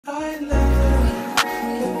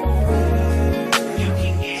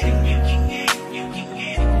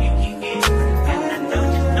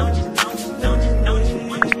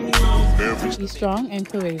Be strong and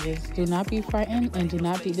courageous. Do not be frightened and do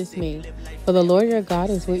not be dismayed. For the Lord your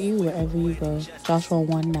God is with you wherever you go. Joshua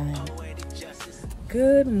 1:9.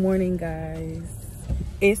 Good morning, guys.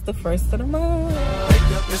 It's the first of the month.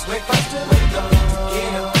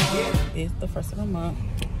 It's the first of the month.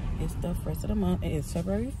 It's the first of the month. It is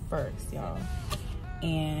February 1st, y'all.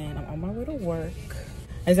 And I'm on my way to work.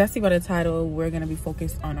 As I see by the title, we're gonna be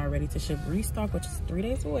focused on our ready to ship restock, which is 3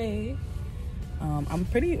 days away. I'm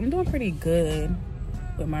doing pretty good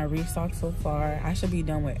with my restock so far. I should be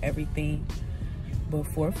done with everything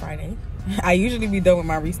before Friday. I usually be done with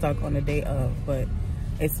my restock on the day of, but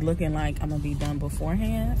it's looking like I'm gonna be done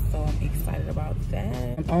beforehand, so I'm excited about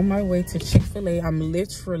that. I'm on my way to Chick-fil-A. I'm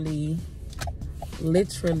literally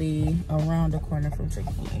around the corner from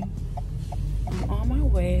Chick-fil-A. I'm on my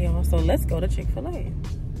way, y'all. So let's go to Chick-fil-A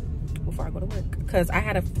before I go to work, because I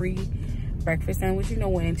had a free breakfast sandwich. You know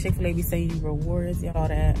when Chick-fil-A be saying you rewards, y'all,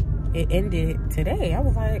 that it ended today. I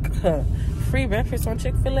was like, free breakfast on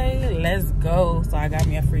Chick-fil-A, let's go. So I got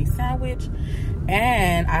me a free sandwich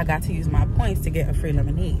and I got to use my points to get a free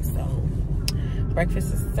lemonade. So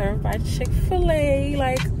breakfast is served by Chick-fil-A.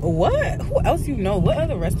 Like, what? Who else you know? What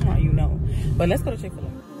other restaurant you know? But let's go to Chick-fil-A.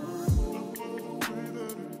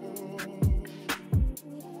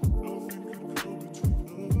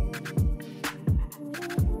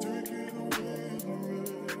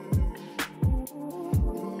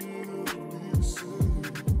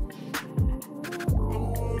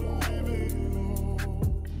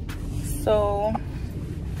 So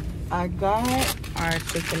I got our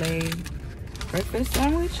Chick-fil-A breakfast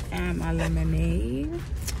sandwich and my lemonade.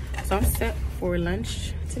 So I'm set for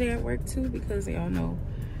lunch today at work too, because y'all know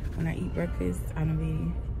when I eat breakfast, I'm gonna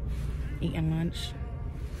be eating lunch.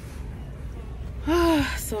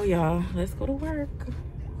 So y'all, let's go to work.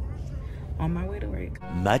 On my way to work.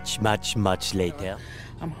 Much later.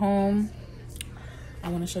 I'm home. I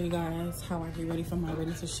want to show you guys how I get ready for my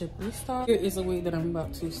ready to ship restock. Here is a wig that I'm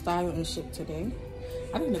about to style and ship today.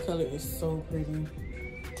 I think the color is so pretty.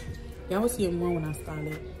 Y'all will see it more when I style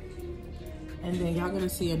it. And then y'all gonna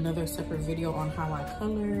see another separate video on how I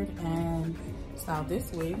colored and styled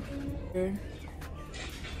this wig. Here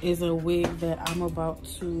is a wig that I'm about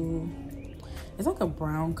to, it's like a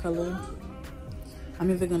brown color. I'm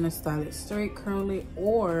either gonna style it straight, curl it,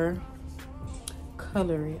 or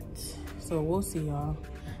color it. So we'll see, y'all.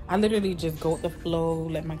 I literally just go with the flow,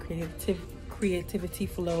 let my creativity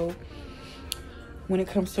flow when it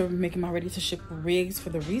comes to making my ready to ship rigs for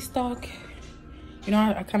the restock. You know,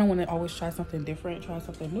 I kind of want to always try something different, try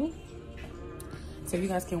something new. So you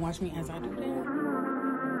guys can watch me as I do that.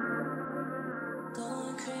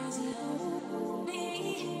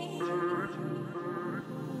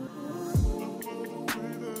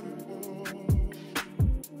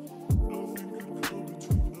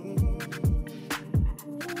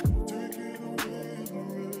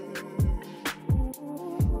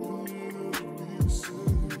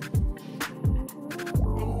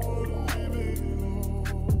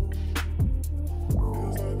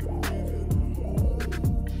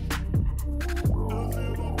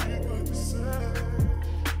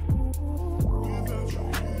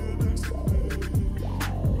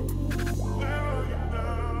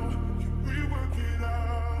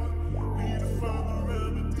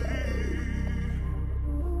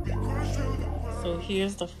 So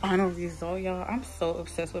here's the final result, y'all. I'm so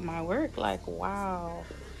obsessed with my work. Like, wow,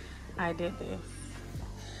 I did this.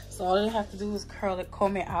 So all they have to do is curl it,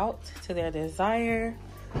 comb it out to their desire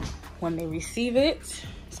when they receive it.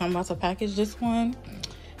 So I'm about to package this one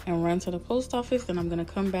and run to the post office. Then I'm gonna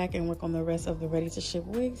come back and work on the rest of the ready to ship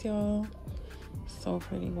wigs, y'all. So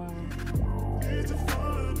pretty, wow.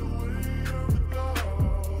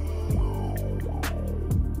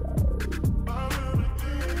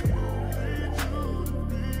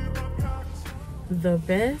 The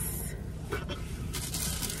best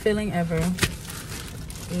feeling ever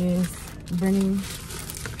is bringing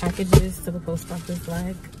packages to the post office.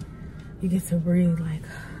 Like, you get to breathe, like,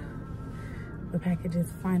 the package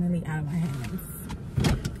is finally out of my hands.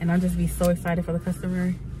 And I'll just be so excited for the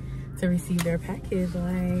customer to receive their package.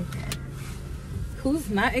 Like, who's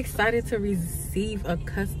not excited to receive a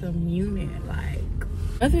custom unit? Like,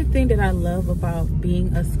 another thing that I love about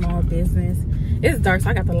being a small business, it's dark, so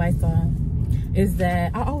I got the lights on, is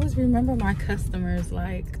that I always remember my customers.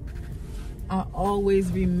 Like, I always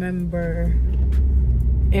remember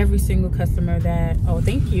every single customer that, oh,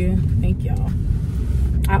 thank you, thank y'all.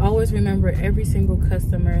 I always remember every single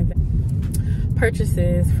customer that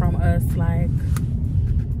purchases from us. Like,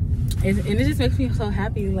 and it just makes me so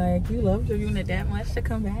happy. Like, you love Javina that much to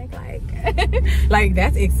come back. Like, like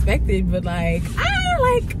that's expected, but like,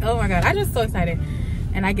 like, oh my God, I'm just so excited.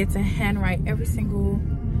 And I get to handwrite every single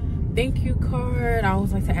thank you card. I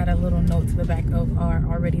always like to add a little note to the back of our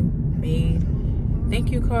already made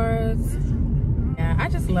thank you cards. Yeah, I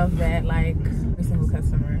just love that. Like, every single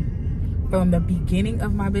customer from the beginning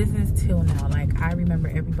of my business till now, like I remember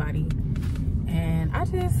everybody, and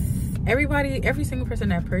every single person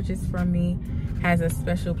that purchased from me has a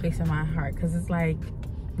special place in my heart, because it's like,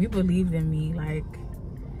 you believed in me, like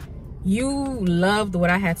you loved what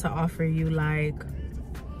I had to offer you, like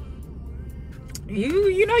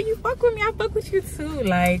you know, you fuck with me, I fuck with you too.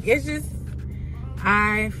 Like, it's just,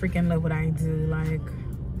 I freaking love what I do. Like,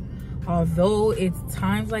 although it's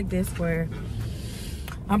times like this where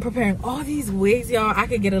I'm preparing all these wigs, y'all, I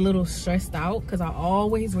could get a little stressed out because I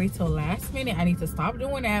always wait till last minute. I need to stop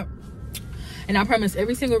doing that. And I promise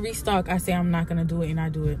every single restock, I say I'm not gonna do it, and I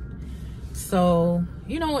do it. So,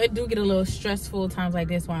 you know, it do get a little stressful times like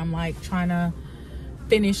this where I'm like trying to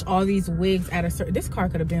finish all these wigs at a certain, this car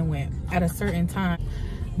could have been wet at a certain time.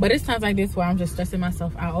 But it's times like this where I'm just stressing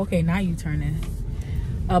myself out. Okay, now you turning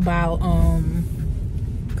about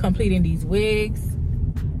completing these wigs.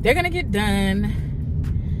 They're gonna get done.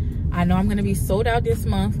 I know I'm gonna be sold out this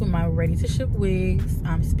month with my ready to ship wigs.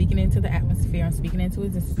 I'm speaking into the atmosphere. I'm speaking into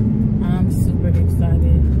it. I'm super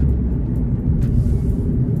excited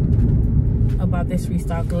about this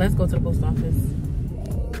restock. Let's go to the post office.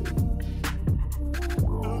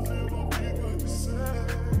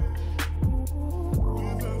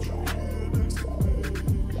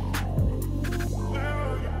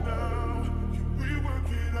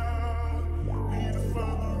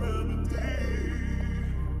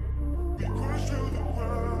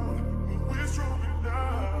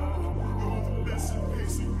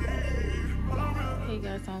 Hey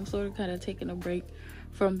guys, so I'm sort of kind of taking a break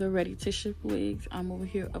from the ready to ship wigs. I'm over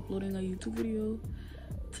here uploading a YouTube video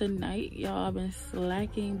tonight, y'all. I've been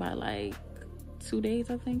slacking by like 2 days.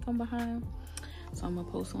 I think I'm behind, so I'm gonna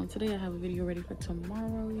post one today. I have a video ready for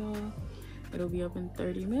tomorrow, y'all. It'll be up in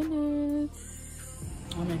 30 minutes.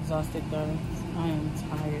 I'm exhausted, guys. I am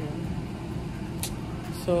tired.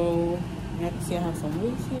 So you can see I have some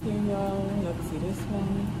wigs here, y'all. You can see this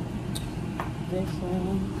one.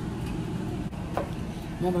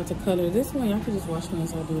 I'm about to color this one. Y'all can just watch me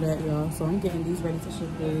as I do that, y'all. So I'm getting these ready to ship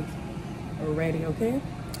wigs ready, okay?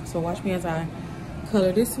 So watch me as I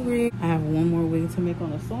color this wig. I have one more wig to make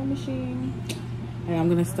on the sewing machine, and I'm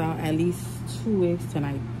gonna style at least 2 wigs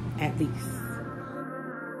tonight, at least.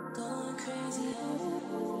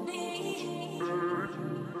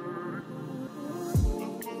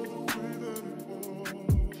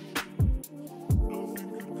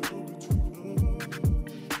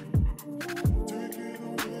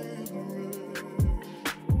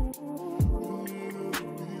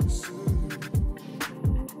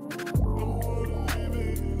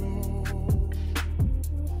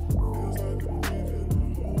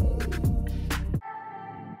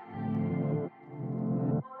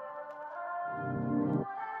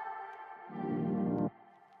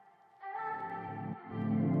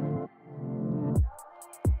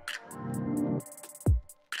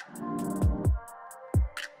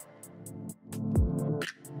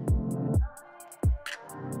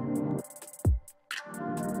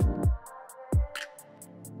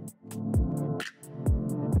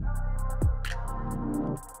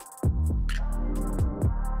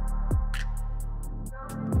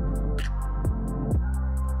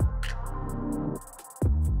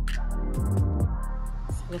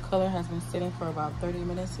 The color has been sitting for about 30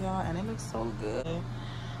 minutes, y'all, and it looks so good.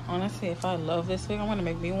 Honestly, if I love this wig, I'm gonna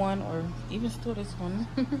make me one, or even steal this one.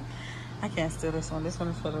 I can't steal this one. This one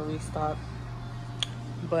is for the restock.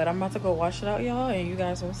 But I'm about to go wash it out, y'all, and you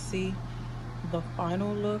guys will see the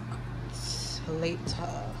final look later.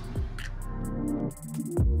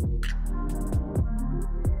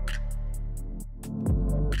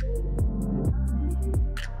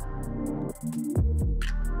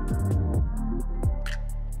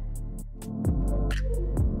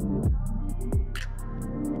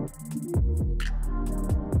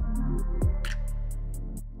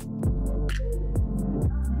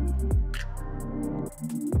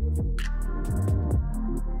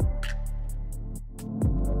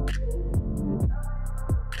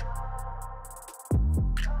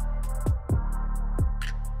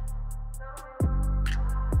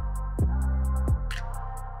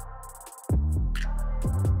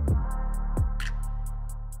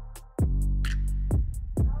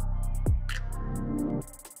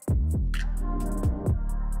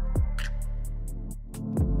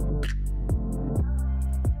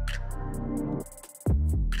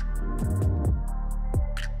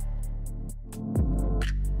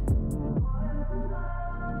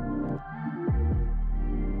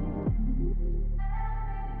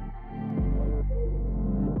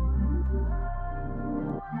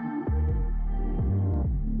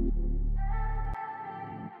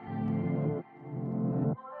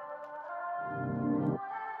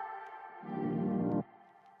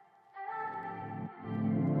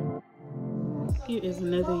 Here is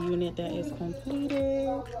another unit that is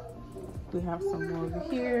completed. We have some more over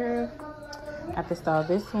here. I have to style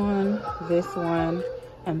this one,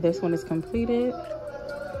 and this one is completed.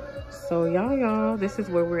 So y'all, this is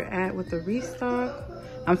where we're at with the restock.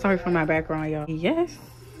 I'm sorry for my background, y'all. Yes,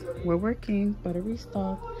 we're working for the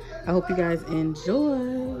restock. I hope you guys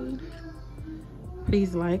enjoyed.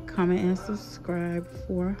 Please like, comment, and subscribe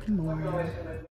for more.